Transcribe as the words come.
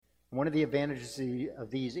One of the advantages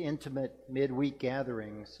of these intimate midweek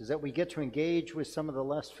gatherings is that we get to engage with some of the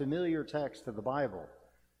less familiar texts of the Bible,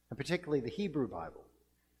 and particularly the Hebrew Bible.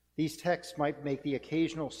 These texts might make the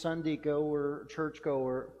occasional Sunday goer,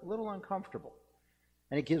 churchgoer, a little uncomfortable,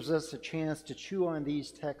 and it gives us a chance to chew on these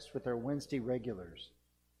texts with our Wednesday regulars.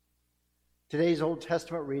 Today's Old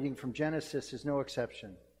Testament reading from Genesis is no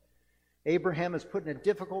exception. Abraham is put in a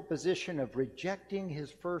difficult position of rejecting his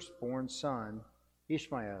firstborn son,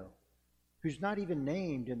 Ishmael, who's not even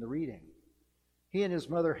named in the reading. He and his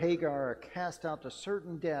mother Hagar are cast out to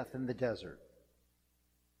certain death in the desert.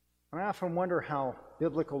 I often wonder how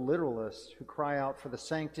biblical literalists who cry out for the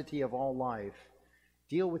sanctity of all life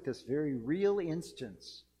deal with this very real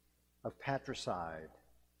instance of patricide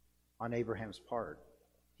on Abraham's part.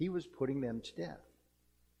 He was putting them to death.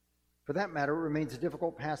 For that matter, it remains a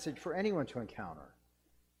difficult passage for anyone to encounter,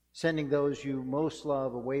 sending those you most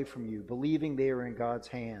love away from you, believing they are in God's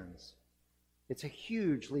hands. It's a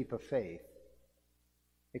huge leap of faith.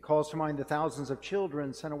 It calls to mind the thousands of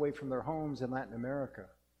children sent away from their homes in Latin America,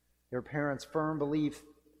 their parents' firm belief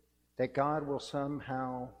that God will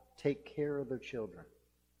somehow take care of their children.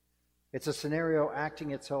 It's a scenario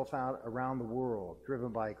acting itself out around the world,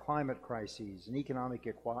 driven by climate crises and economic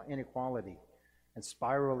inequality and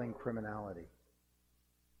spiraling criminality.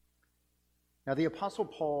 Now, the Apostle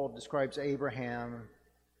Paul describes Abraham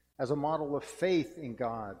as a model of faith in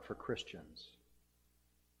God for Christians,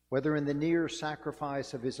 whether in the near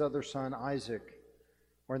sacrifice of his other son Isaac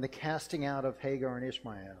or in the casting out of Hagar and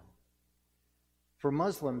Ishmael. For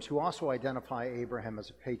Muslims who also identify Abraham as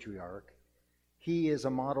a patriarch, he is a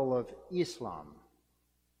model of Islam.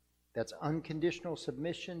 That's unconditional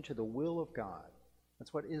submission to the will of God.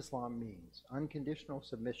 That's what Islam means, unconditional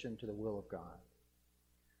submission to the will of God.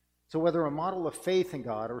 So whether a model of faith in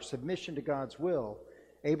God or submission to God's will,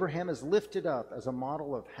 Abraham is lifted up as a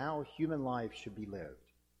model of how human life should be lived.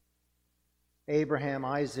 Abraham,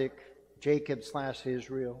 Isaac,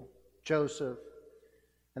 Jacob/Israel, Joseph,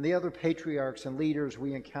 and the other patriarchs and leaders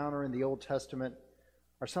we encounter in the Old Testament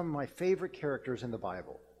are some of my favorite characters in the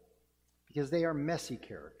Bible because they are messy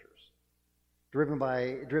characters,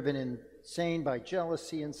 driven insane by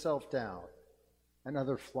jealousy and self-doubt and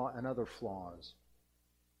other flaws.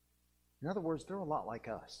 In other words, they're a lot like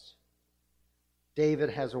us.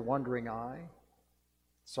 David has a wandering eye.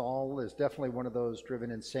 Saul is definitely one of those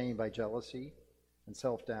driven insane by jealousy and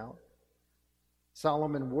self-doubt.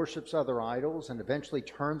 Solomon worships other idols and eventually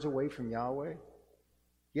turns away from Yahweh.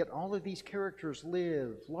 Yet all of these characters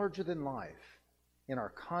live larger than life in our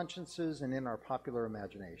consciences and in our popular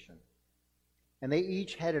imagination. And they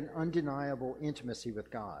each had an undeniable intimacy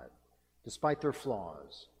with God, despite their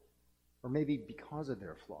flaws, or maybe because of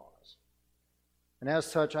their flaws. And as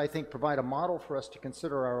such, I think provide a model for us to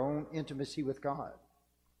consider our own intimacy with God.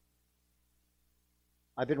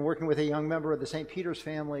 I've been working with a young member of the St. Peter's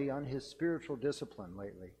family on his spiritual discipline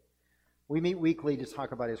lately. We meet weekly to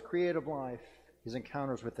talk about his creative life, his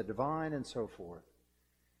encounters with the divine, and so forth.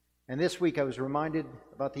 And this week I was reminded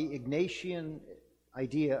about the Ignatian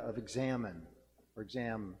idea of examine,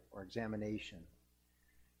 or examination.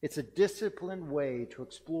 It's a disciplined way to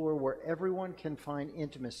explore where everyone can find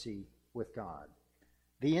intimacy with God.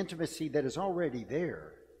 The intimacy that is already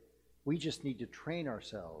there. We just need to train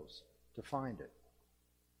ourselves to find it.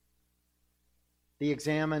 The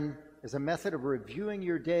examine is a method of reviewing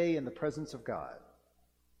your day in the presence of God.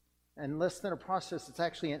 And less than a process, it's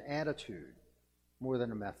actually an attitude more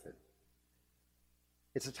than a method.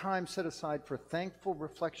 It's a time set aside for thankful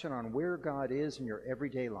reflection on where God is in your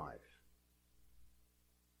everyday life.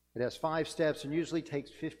 It has 5 steps and usually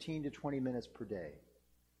takes 15 to 20 minutes per day.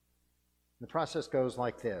 The process goes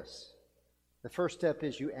like this. The first step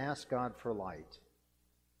is you ask God for light.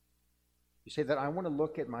 You say that I want to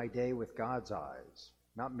look at my day with God's eyes,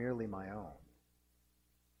 not merely my own.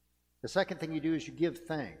 The second thing you do is you give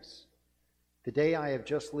thanks. The day I have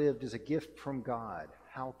just lived is a gift from God.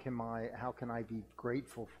 How can I be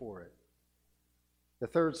grateful for it? The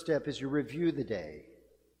third step is you review the day.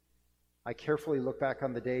 I carefully look back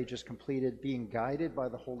on the day just completed, being guided by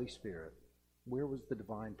the Holy Spirit. Where was the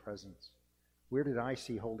divine presence? Where did I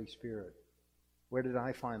see Holy Spirit? Where did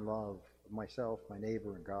I find love of myself, my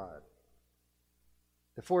neighbor, and God?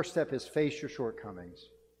 The fourth step is face your shortcomings.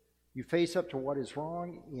 You face up to what is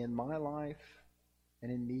wrong in my life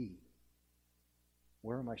and in me.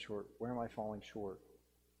 Where am I short? Where am I falling short?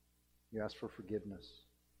 You ask for forgiveness.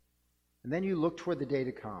 And then you look toward the day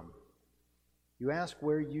to come. You ask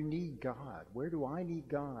where you need God. Where do I need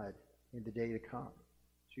God in the day to come?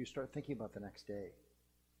 So you start thinking about the next day.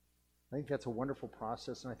 I think that's a wonderful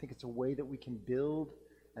process, and I think it's a way that we can build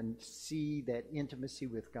and see that intimacy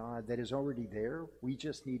with God that is already there. We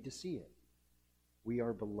just need to see it. We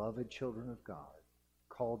are beloved children of God,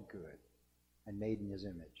 called good, and made in his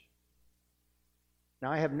image.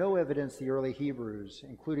 Now, I have no evidence the early Hebrews,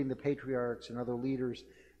 including the patriarchs and other leaders,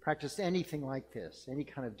 practiced anything like this, any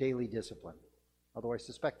kind of daily discipline, although I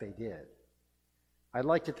suspect they did. I'd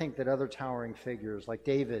like to think that other towering figures, like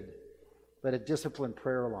David, led a disciplined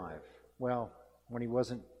prayer life, well, when he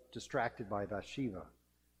wasn't distracted by Bathsheba,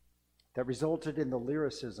 that resulted in the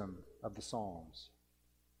lyricism of the Psalms.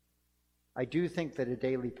 I do think that a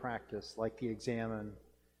daily practice like the Examen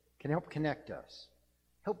can help connect us,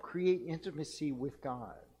 help create intimacy with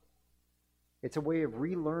God. It's a way of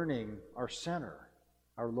relearning our center,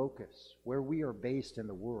 our locus, where we are based in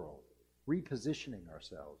the world, repositioning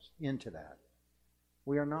ourselves into that.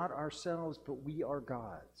 We are not ourselves, but we are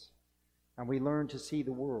God's, and we learn to see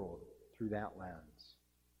the world through that lens.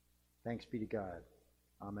 Thanks be to God.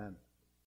 Amen.